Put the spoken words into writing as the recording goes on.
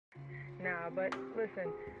Nah, but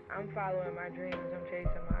listen, I'm following my dreams. I'm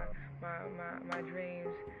chasing my dreams,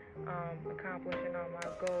 accomplishing all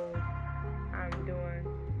my goals. I'm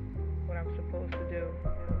doing what I'm supposed to do.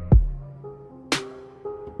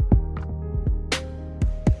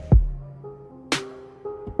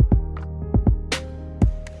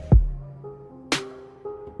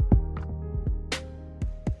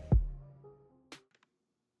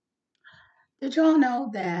 Did y'all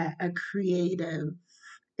know that a creative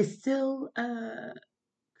is still a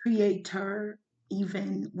creator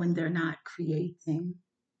even when they're not creating?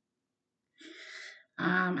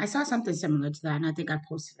 I saw something similar to that, and I think I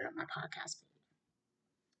posted it on my podcast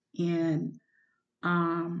page. And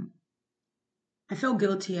um, I feel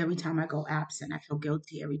guilty every time I go absent. I feel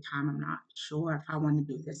guilty every time I'm not sure if I want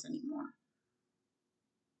to do this anymore.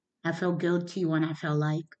 I feel guilty when I feel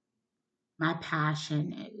like my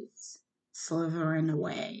passion is slithering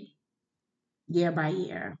away year by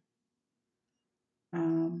year.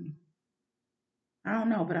 Um, I don't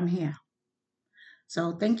know, but I'm here.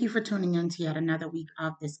 So thank you for tuning in to yet another week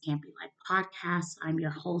of this Can't Be Like podcast. I'm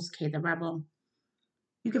your host, KayThe Rebel.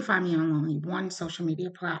 You can find me on only one social media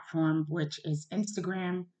platform, which is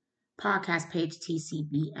Instagram, podcast page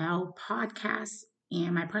TCBL Podcast,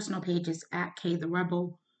 and my personal page is at KThe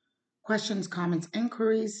Rebel. Questions, comments,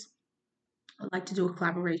 inquiries. I'd like to do a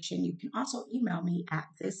collaboration. You can also email me at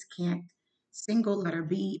this can't single letter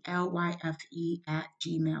BLYFE at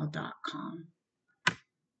gmail.com.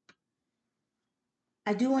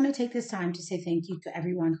 I do want to take this time to say thank you to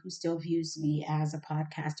everyone who still views me as a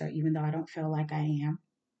podcaster, even though I don't feel like I am.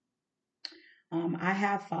 I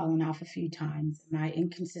have fallen off a few times. My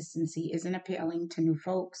inconsistency isn't appealing to new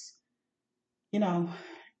folks, you know,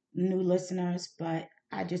 new listeners, but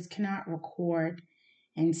I just cannot record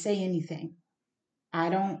and say anything. I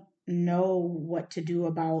don't know what to do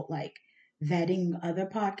about like vetting other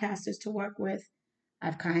podcasters to work with.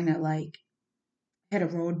 I've kind of like hit a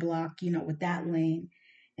roadblock, with that lane.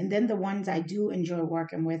 And then the ones I do enjoy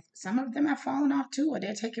working with, some of them have fallen off too, or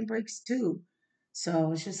they're taking breaks too.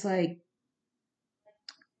 So it's just like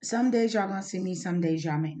some days y'all gonna see me, some days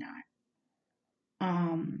y'all may not.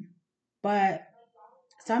 Um, but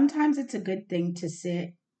sometimes it's a good thing to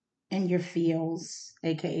sit in your feels,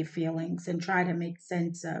 aka feelings, and try to make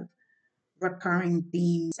sense of recurring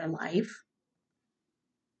themes in life.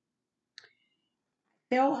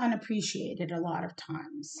 Feel unappreciated a lot of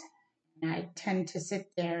times. And I tend to sit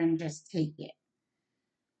there and just take it.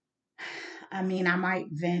 I mean, I might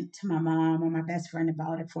vent to my mom or my best friend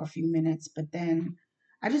about it for a few minutes, but then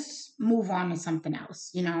I just move on to something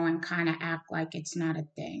else, and kind of act like it's not a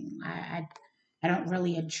thing. I don't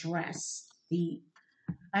really address the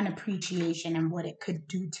unappreciation and what it could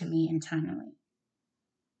do to me internally.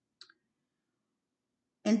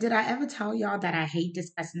 And did I ever tell y'all that I hate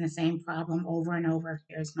discussing the same problem over and over if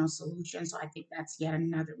there's no solution? So I think that's yet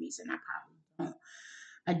another reason I probably don't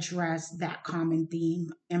address that common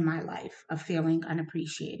theme in my life of feeling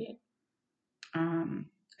unappreciated. Um,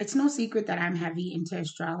 it's no secret that I'm heavy into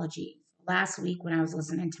astrology. Last week, when I was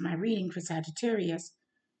listening to my reading for Sagittarius,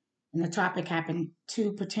 and the topic happened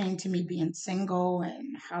to pertain to me being single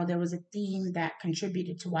and how there was a theme that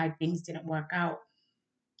contributed to why things didn't work out,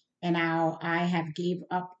 and how I have gave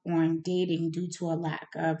up on dating due to a lack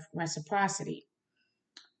of reciprocity.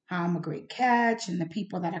 How I'm a great catch, and the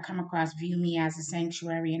people that I come across view me as a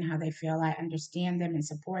sanctuary, and how they feel I understand them and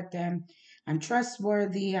support them. I'm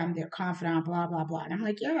trustworthy, I'm their confidant, blah, blah, blah. And I'm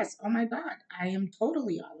like, yes, oh my God, I am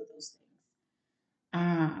totally all of those things.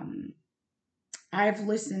 Um, I've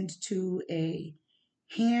listened to a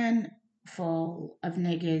handful of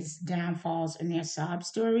niggas' downfalls and their sob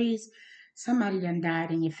stories. Somebody done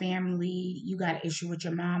died in your family. You got an issue with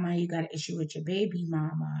your mama. You got an issue with your baby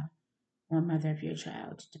mama or mother of your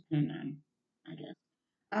child, depending on, I guess.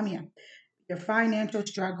 Yeah, your financial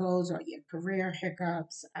struggles or your career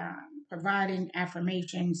hiccups, providing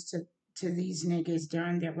affirmations to these niggas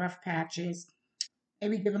during their rough patches,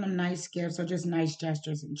 maybe giving them nice gifts or just nice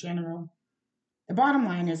gestures in general. The bottom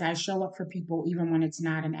line is I show up for people even when it's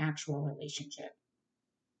not an actual relationship.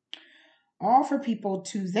 All for people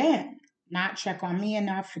to then not check on me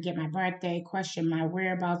enough, forget my birthday, question my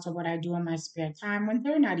whereabouts or what I do in my spare time when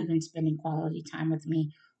they're not even spending quality time with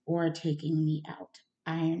me or taking me out.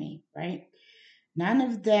 Irony, right? None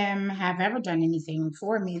of them have ever done anything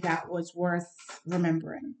for me that was worth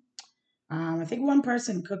remembering. I think one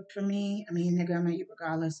person cooked for me. I mean, nigga, I'm gonna eat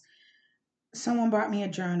regardless. Someone bought me a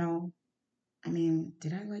journal. I mean,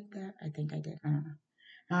 did I like that? I think I did. I don't know.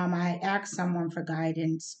 I asked someone for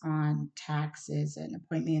guidance on taxes and to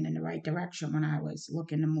point me in the right direction when I was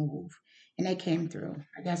looking to move. and they came through.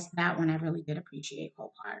 I guess that one I really did appreciate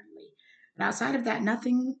wholeheartedly. But outside of that,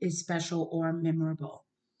 nothing is special or memorable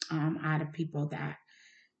out of people that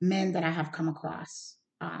men that I have come across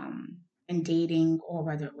in dating or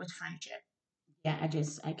whether it was friendship. Yeah,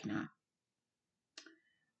 I cannot.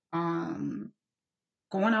 Um,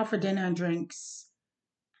 Going out for dinner and drinks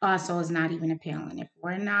also is not even appealing. If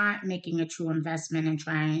we're not making a true investment and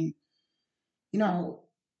trying, you know,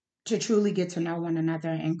 to truly get to know one another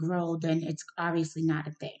and grow, then it's obviously not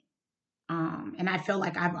a thing. And I feel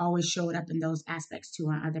like I've always showed up in those aspects too,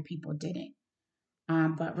 and other people didn't.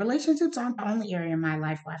 But relationships aren't the only area in my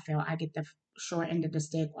life where I feel I get the short end of the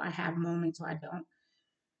stick, where I have moments where I don't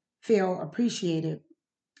feel appreciated.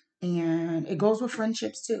 And it goes with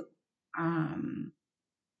friendships too. Um,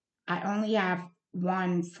 I only have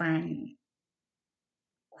one friend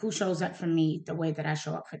who shows up for me the way that I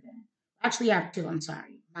show up for them. Actually, I have two, I'm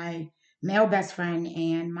sorry. My male best friend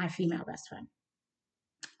and my female best friend.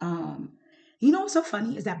 Um, what's so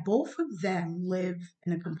funny is that both of them live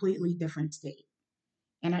in a completely different state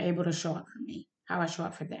and are able to show up for me, how I show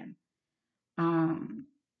up for them. Um,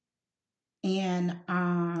 and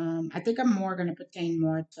I think I'm more going to pertain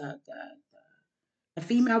more to the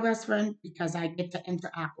female best friend because I get to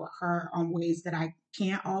interact with her on ways that I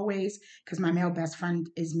can't always because my male best friend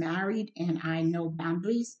is married and I know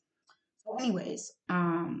boundaries. So, anyways,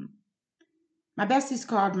 my bestie's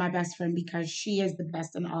called my best friend because she is the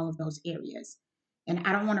best in all of those areas. And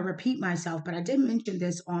I don't want to repeat myself, but I did mention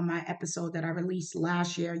this on my episode that I released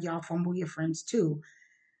last year, Y'all Fumble Your Friends Too,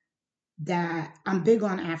 that I'm big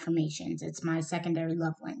on affirmations. It's my secondary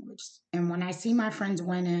love language. And when I see my friends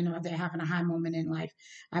winning or they're having a high moment in life,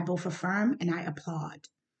 I both affirm and I applaud.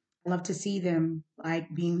 I love to see them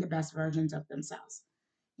like being the best versions of themselves.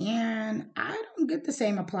 And I don't get the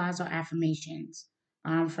same applause or affirmations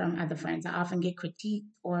from other friends. I often get critiqued,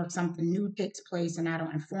 or if something new takes place and I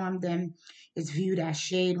don't inform them, it's viewed as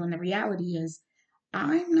shade when the reality is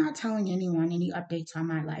I'm not telling anyone any updates on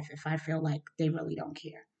my life if I feel like they really don't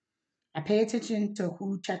care. I pay attention to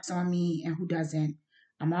who checks on me and who doesn't.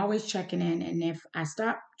 I'm always checking in, and if I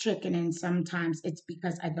stop checking in, sometimes it's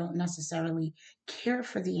because I don't necessarily care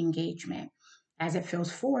for the engagement, as it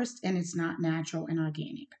feels forced and it's not natural and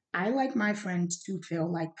organic. I like my friends to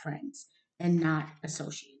feel like friends and not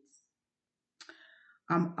associates.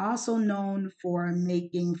 I'm also known for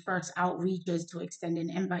making first outreaches to extend an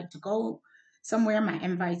invite to go somewhere. My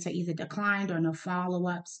invites are either declined or no follow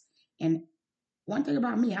ups. And one thing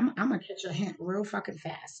about me, I'm gonna catch a hint real fucking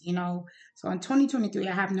fast, you know. So in 2023,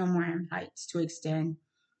 I have no more invites to extend.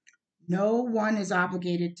 No one is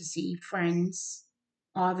obligated to see friends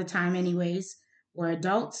all the time, anyways. We're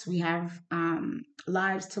adults. We have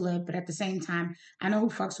lives to live, but at the same time, I know who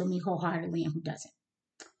fucks with me wholeheartedly and who doesn't.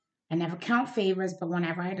 I never count favors, but when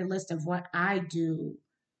I write a list of what I do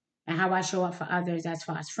and how I show up for others as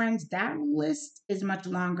far as friends, that list is much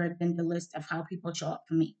longer than the list of how people show up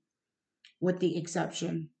for me, with the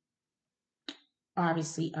exception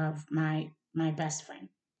obviously of my best friend.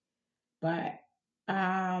 But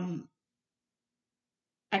um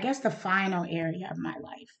I guess the final area of my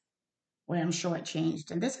life where I'm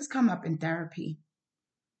shortchanged, and this has come up in therapy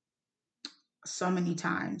so many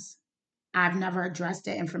times. I've never addressed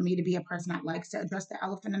it, and for me to be a person that likes to address the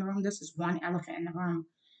elephant in the room, this is one elephant in the room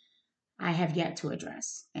I have yet to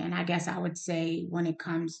address. And I guess I would say when it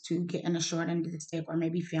comes to getting a short end of the stick or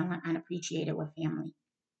maybe feeling unappreciated with family.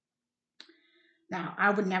 Now,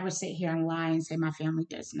 I would never sit here and lie and say my family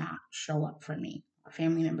does not show up for me or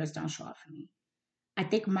family members don't show up for me. I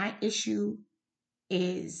think my issue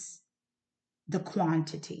is the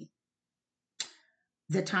quantity.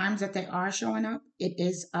 The times that they are showing up, it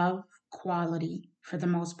is of quality for the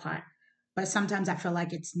most part. But sometimes I feel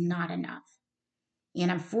like it's not enough.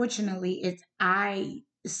 And unfortunately, it's I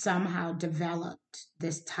somehow developed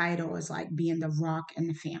this title as like being the rock in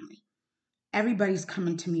the family. Everybody's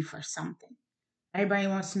coming to me for something. Everybody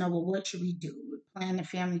wants to know, well, what should we do? We plan the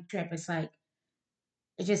family trip. It's like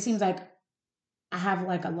it just seems like I have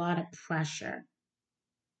like a lot of pressure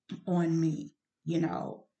on me, you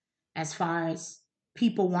know, as far as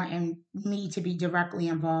people wanting me to be directly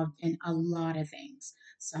involved in a lot of things.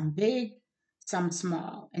 Some big, some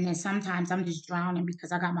small. And then sometimes I'm just drowning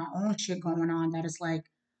because I got my own shit going on that is like,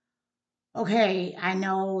 okay, I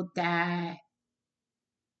know that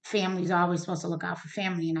family's always supposed to look out for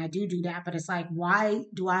family, and I do that, but it's like, why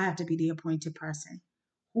do I have to be the appointed person?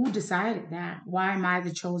 Who decided that? Why am I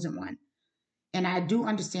the chosen one? And I do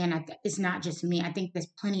understand that it's not just me. I think there's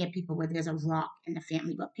plenty of people where there's a rock in the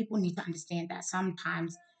family, but people need to understand that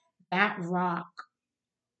sometimes that rock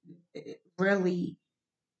really,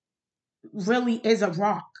 really is a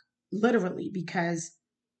rock. literally, because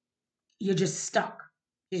you're just stuck.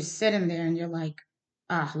 You're sitting there and you're like,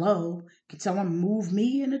 hello, can someone move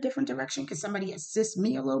me in a different direction? Can somebody assist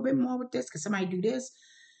me a little bit more with this? Can somebody do this?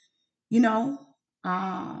 You know?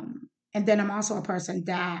 And then I'm also a person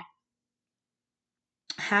that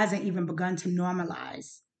hasn't even begun to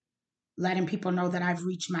normalize letting people know that I've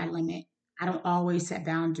reached my limit. I don't always set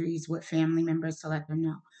boundaries with family members to let them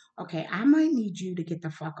know, okay, I might need you to get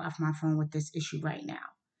the fuck off my phone with this issue right now.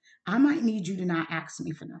 I might need you to not ask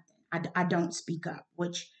me for nothing. I don't speak up,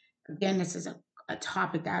 which, again, this is a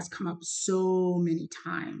topic that has come up so many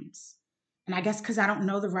times. And I guess because I don't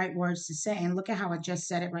know the right words to say, and look at how I just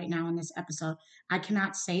said it right now in this episode, I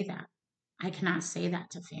cannot say that. I cannot say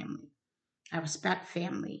that to family. I respect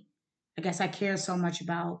family. I guess I care so much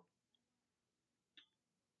about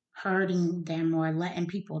hurting them or letting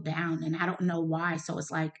people down, and I don't know why. So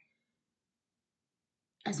it's like,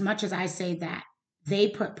 as much as I say that they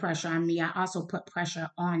put pressure on me, I also put pressure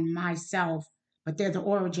on myself, but they're the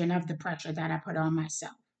origin of the pressure that I put on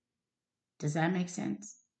myself. Does that make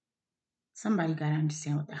sense? Somebody got to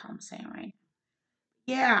understand what the hell I'm saying right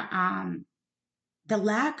now. Yeah, the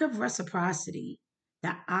lack of reciprocity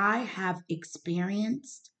that I have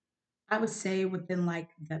experienced, I would say within like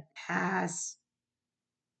the past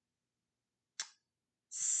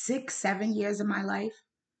 6, 7 years of my life,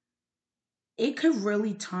 it could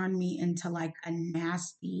really turn me into like a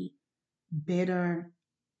nasty, bitter,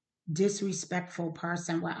 disrespectful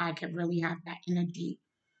person, where I could really have that energy,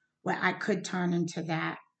 where I could turn into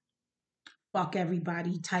that fuck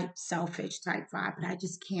everybody type, selfish type vibe, but I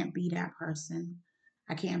just can't be that person.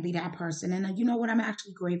 I can't be that person. And you know what? I'm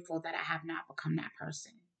actually grateful that I have not become that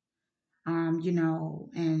person.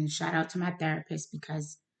 And shout out to my therapist,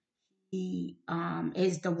 because he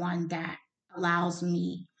is the one that allows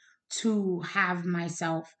me to have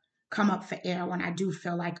myself come up for air when I do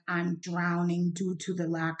feel like I'm drowning due to the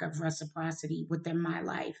lack of reciprocity within my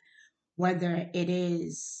life, whether it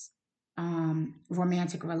is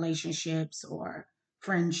romantic relationships or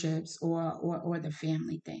friendships, or the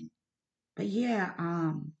family thing. But yeah,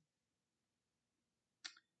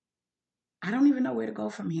 I don't even know where to go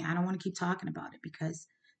from here. I don't want to keep talking about it, because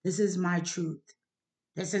this is my truth.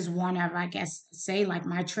 This is one of, I guess, say like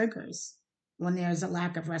my triggers when there's a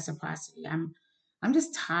lack of reciprocity. I'm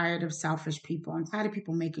just tired of selfish people. I'm tired of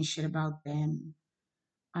people making shit about them.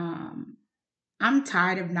 Um, I'm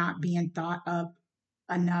tired of not being thought of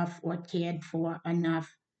enough or cared for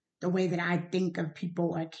enough the way that I think of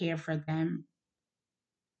people or care for them.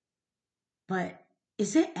 But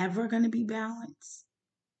is it ever going to be balanced?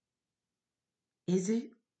 Is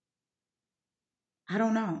it? I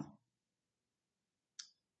don't know.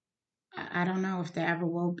 I don't know if there ever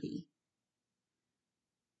will be.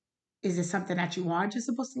 Is it something that you are just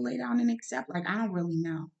supposed to lay down and accept? Like, I don't really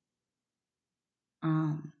know.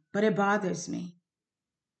 But it bothers me.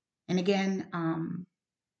 And again, I'm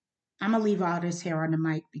gonna leave all this here on the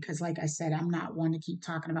mic, because, like I said, I'm not one to keep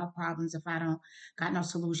talking about problems if I don't got no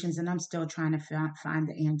solutions, and I'm still trying to find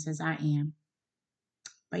the answers. I am.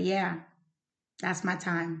 But yeah, that's my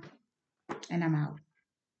time, and I'm out.